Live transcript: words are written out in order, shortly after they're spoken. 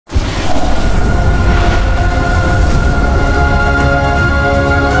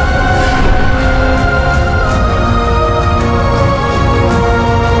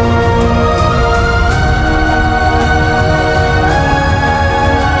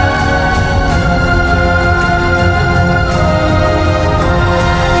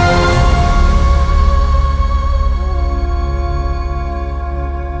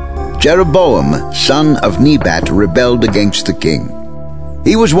Jeroboam, son of Nebat, rebelled against the king.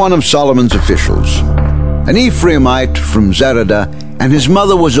 He was one of Solomon's officials, an Ephraimite from Zeredah, and his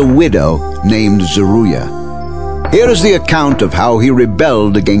mother was a widow named Zeruah. Here is the account of how he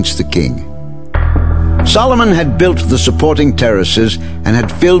rebelled against the king. Solomon had built the supporting terraces and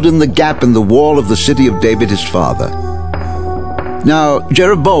had filled in the gap in the wall of the city of David his father. Now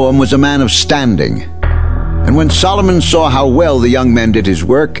Jeroboam was a man of standing, and when Solomon saw how well the young man did his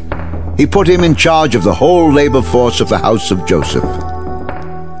work, he put him in charge of the whole labor force of the house of Joseph.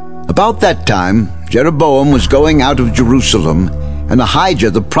 About that time, Jeroboam was going out of Jerusalem, and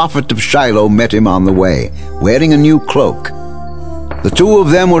Ahijah the prophet of Shiloh met him on the way, wearing a new cloak. The two of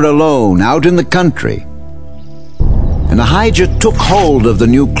them were alone, out in the country. And Ahijah took hold of the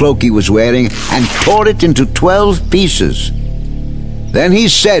new cloak he was wearing and tore it into 12 pieces. Then he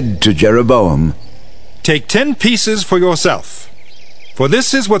said to Jeroboam, "Take 10 pieces for yourself. For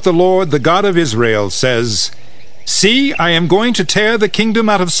this is what the Lord, the God of Israel, says, See, I am going to tear the kingdom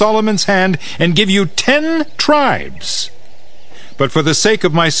out of Solomon's hand and give you 10 tribes. But for the sake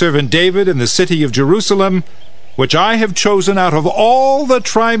of my servant David and the city of Jerusalem, which I have chosen out of all the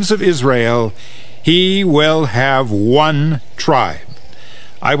tribes of Israel, he will have 1 tribe.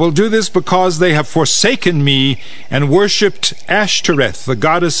 I will do this because they have forsaken me and worshipped Ashtoreth, the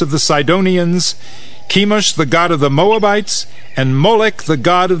goddess of the Sidonians, Chemosh, the god of the Moabites, and Molek, the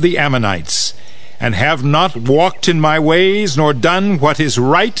god of the Ammonites, and have not walked in my ways, nor done what is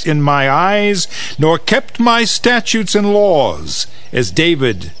right in my eyes, nor kept my statutes and laws, as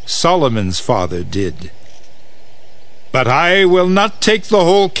David, Solomon's father, did. But I will not take the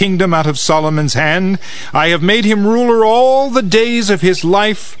whole kingdom out of Solomon's hand. I have made him ruler all the days of his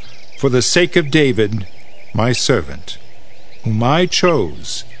life for the sake of David, my servant, whom I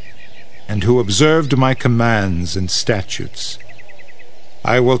chose, and who observed my commands and statutes.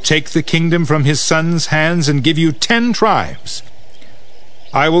 I will take the kingdom from his son's hands and give you 10 tribes.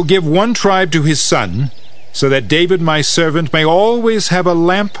 I will give 1 tribe to his son, so that David my servant may always have a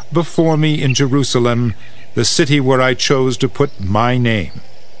lamp before me in Jerusalem, the city where I chose to put my name.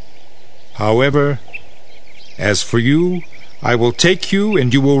 However, as for you, I will take you,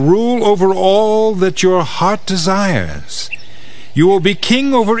 and you will rule over all that your heart desires. You will be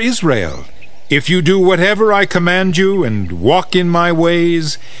king over Israel, if you do whatever I command you, and walk in my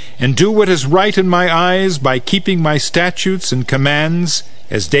ways, and do what is right in my eyes by keeping my statutes and commands,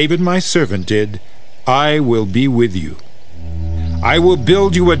 as David my servant did. I will be with you. I will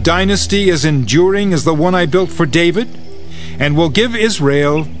build you a dynasty as enduring as the one I built for David, and will give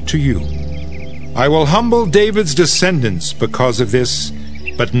Israel to you. I will humble David's descendants because of this,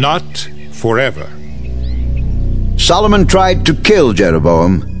 but not forever." Solomon tried to kill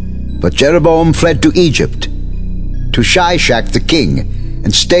Jeroboam, but Jeroboam fled to Egypt, to Shishak the king,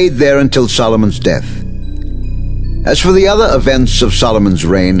 and stayed there until Solomon's death. As for the other events of Solomon's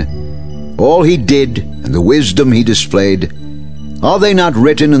reign, all he did and the wisdom he displayed, are they not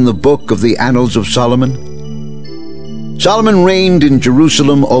written in the book of the annals of Solomon? Solomon reigned in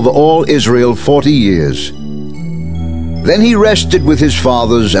Jerusalem over all Israel 40 years. Then he rested with his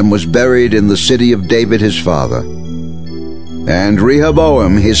fathers and was buried in the city of David his father. And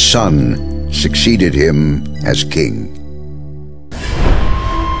Rehoboam his son succeeded him as king.